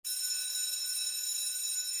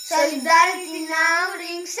Solidarity Now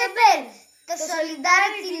rings a bell. Το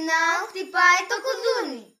Solidarity Now χτυπάει το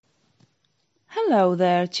κουδούνι. Hello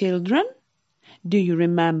there, children. Do you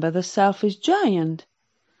remember the selfish giant?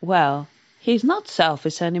 Well, he's not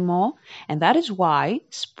selfish anymore, and that is why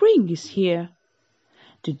spring is here.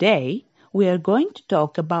 Today, we are going to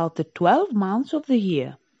talk about the 12 months of the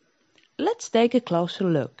year. Let's take a closer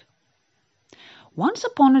look. Once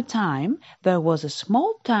upon a time, there was a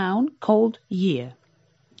small town called Year.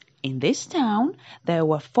 In this town, there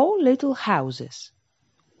were 4 little houses: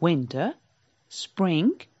 winter,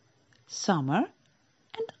 spring, summer,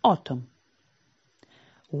 and autumn.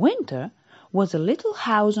 Winter was a little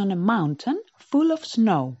house on a mountain full of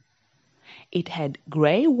snow. It had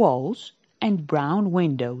grey walls and brown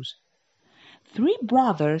windows. 3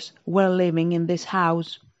 brothers were living in this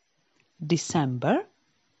house: December,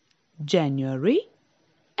 January,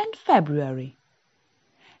 and February.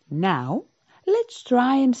 Now, let's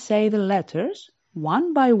try and say the letters one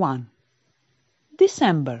by one.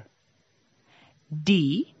 December. D,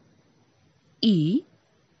 E,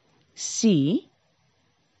 C,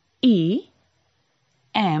 E,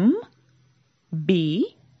 M, B,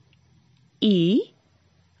 E,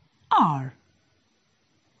 R.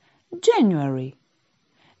 January.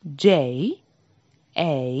 J,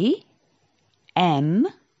 A, N,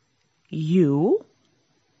 U,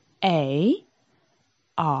 A,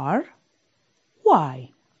 R, Y.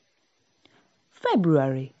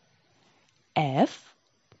 February. F,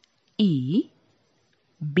 E,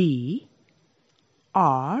 B,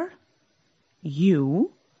 R,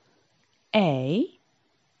 U, A,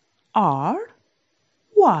 R,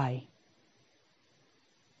 Y.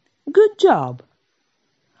 Good job!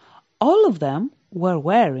 All of them were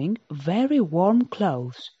wearing very warm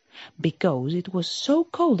clothes because it was so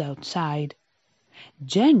cold outside.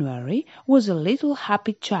 January was a little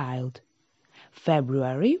happy child.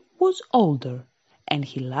 February was older, and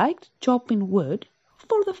he liked chopping wood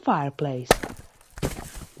for the fireplace,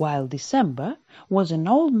 while December was an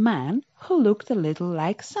old man who looked a little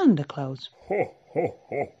like Santa Claus.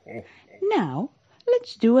 Now,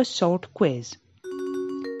 let's do a short quiz.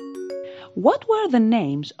 What were the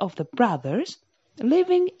names of the brothers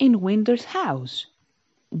living in Winter's house?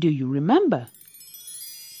 Do you remember?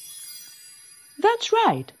 That's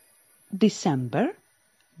right, December,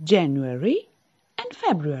 January, and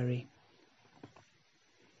February.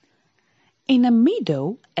 In a meadow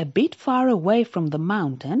a bit far away from the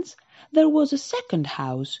mountains, there was a second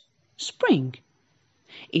house, Spring.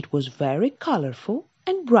 It was very colorful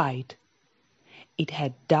and bright. It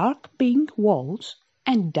had dark pink walls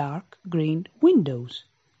and dark green windows.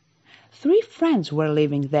 3 friends were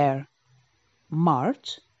living there: March,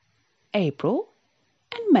 April,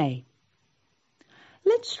 and May.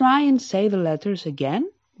 Let's try and say the letters again,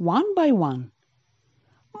 one by one.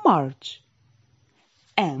 March.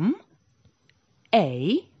 M, A,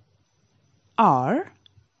 R,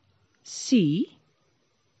 C,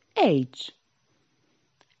 H.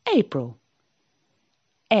 April.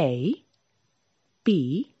 A,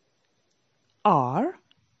 P, R,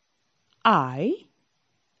 I,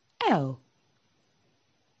 L.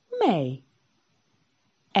 May.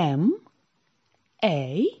 M,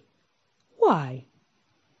 A, Y.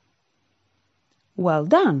 Well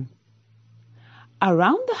done!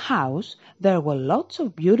 Around the house there were lots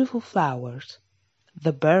of beautiful flowers.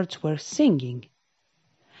 The birds were singing.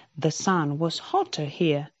 The sun was hotter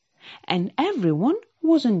here, and everyone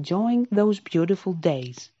was enjoying those beautiful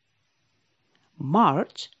days.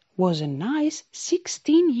 March was a nice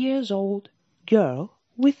 16-year-old girl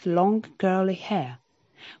with long curly hair,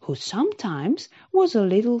 who sometimes was a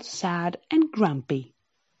little sad and grumpy.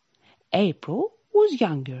 April was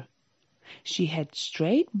younger. She had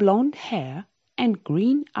straight blonde hair and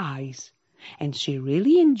green eyes, and she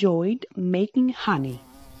really enjoyed making honey.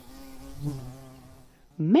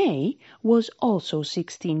 May was also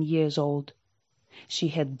 16 years old. She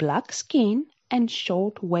had black skin and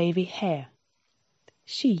short wavy hair.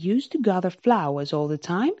 She used to gather flowers all the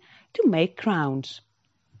time to make crowns.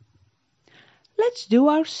 Let's do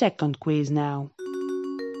our second quiz now.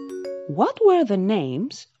 What were the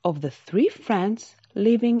names of the 3 friends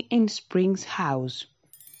living in Spring's house?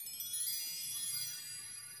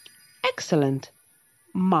 Excellent!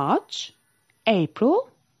 March, April,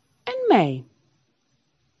 and May.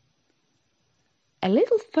 A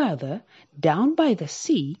little further, down by the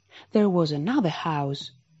sea, there was another house,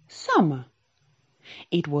 Summer.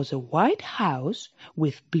 It was a white house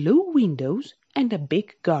with blue windows and a big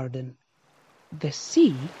garden. The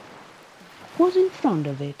sea was in front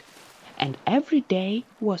of it, and every day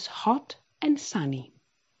was hot and sunny.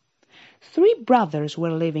 3 brothers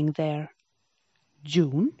were living there: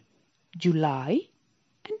 June, July,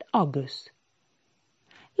 and August.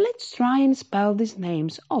 Let's try and spell these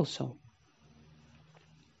names also.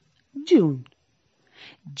 June.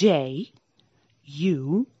 J-U-N-E.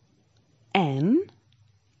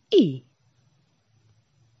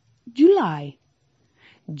 July.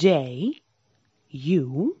 J-U-L-Y.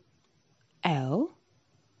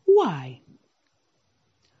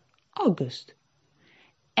 August.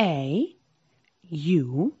 A-U-G-U-S-T.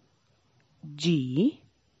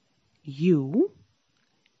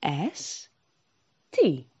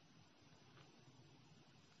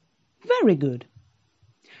 Very good.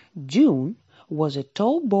 June was a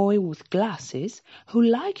tall boy with glasses who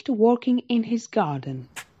liked working in his garden.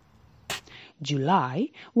 July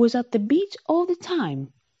was at the beach all the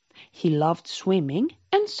time. He loved swimming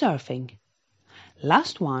and surfing.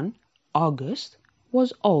 Last one, August,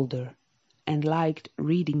 was older and liked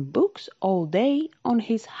reading books all day on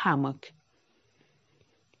his hammock.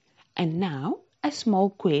 And now a small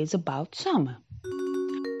quiz about summer.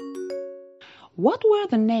 What were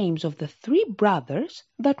the names of the three brothers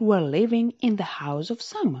that were living in the house of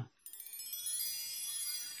summer?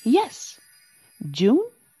 Yes, June,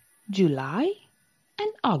 July,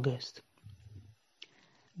 and August.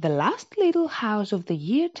 The last little house of the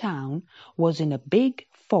year town was in a big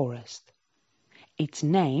forest. Its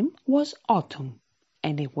name was Autumn,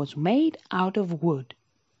 and it was made out of wood.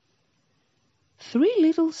 Three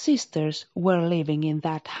little sisters were living in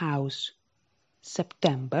that house: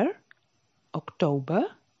 September, October,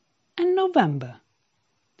 and November.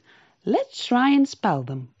 Let's try and spell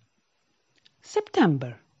them.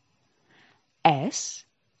 September. S-E-P-T-E-M-B-E-R.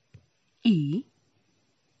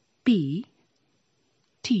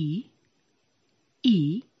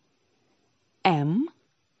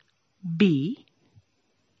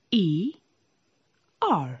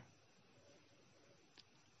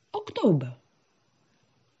 October.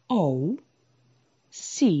 O-C-T-O-B-E-R.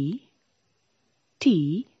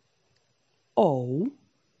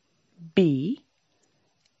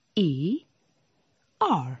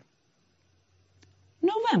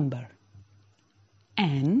 November.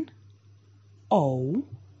 N-O-V-E-M-B-E-R.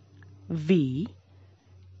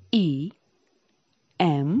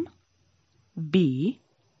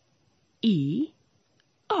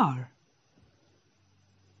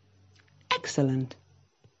 Excellent.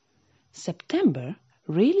 September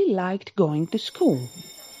really liked going to school.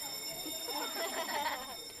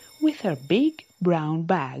 With her big brown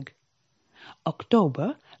bag.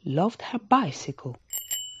 October loved her bicycle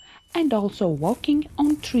and also walking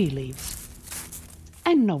on tree leaves.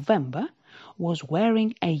 And November was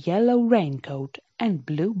wearing a yellow raincoat and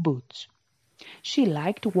blue boots. She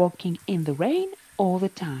liked walking in the rain all the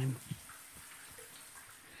time.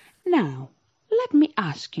 Now, let me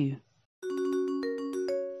ask you,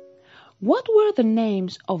 what were the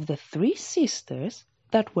names of the three sisters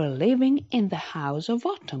that were living in the house of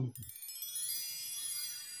Autumn?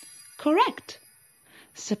 Correct.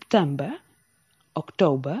 September,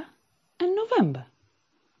 October, and November.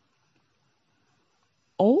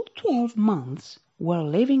 All 12 months were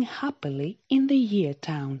living happily in the year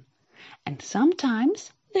town, and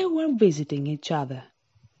sometimes they were visiting each other.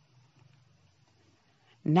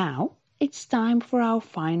 Now it's time for our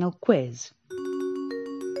final quiz.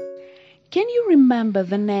 Can you remember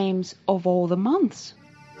the names of all the months?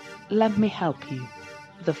 Let me help you.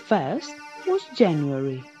 The first was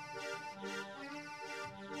January.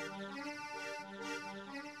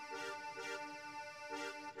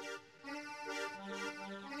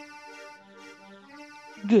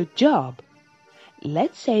 Good job.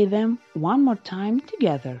 Let's say them one more time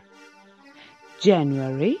together.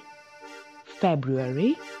 January,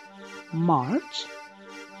 February, March,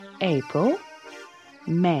 April,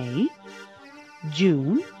 May,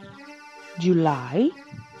 June, July,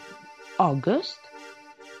 August,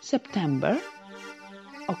 September,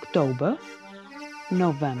 October,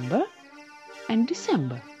 November, and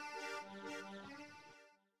December.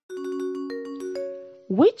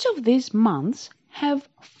 Which of these months have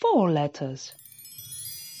 4 letters?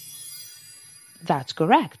 That's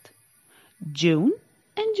correct. June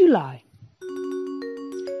and July.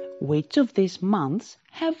 Which of these months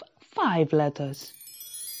have 5 letters?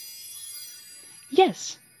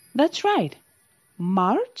 Yes, that's right.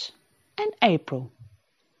 March and April.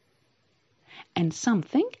 And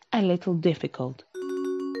something a little difficult.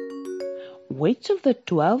 Which of the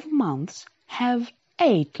 12 months have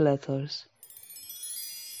 8 letters?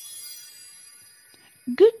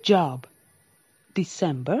 Good job.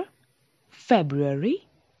 December, February,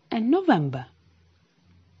 and November.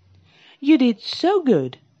 You did so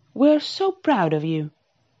good. We're so proud of you.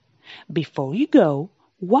 Before you go,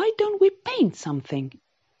 why don't we paint something?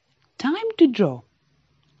 Time to draw.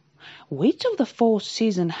 Which of the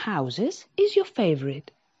 4-season houses is your favorite?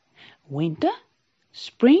 Winter,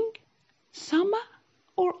 spring, summer,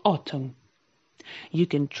 or autumn? You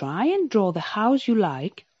can try and draw the house you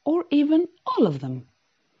like, or even all of them.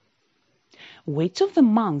 Which of the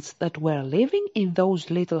months that were living in those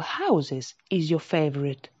little houses is your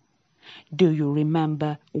favorite? Do you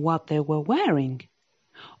remember what they were wearing?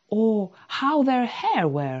 Or how their hair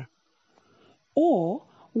were? Or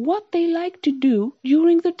what they like to do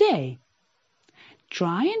during the day?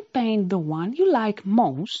 Try and paint the one you like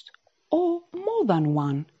most, or more than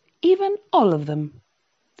one, even all of them.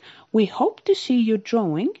 We hope to see your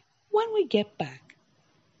drawing when we get back.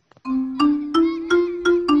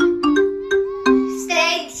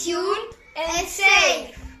 Stay tuned and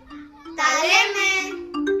safe. Τα λέμε!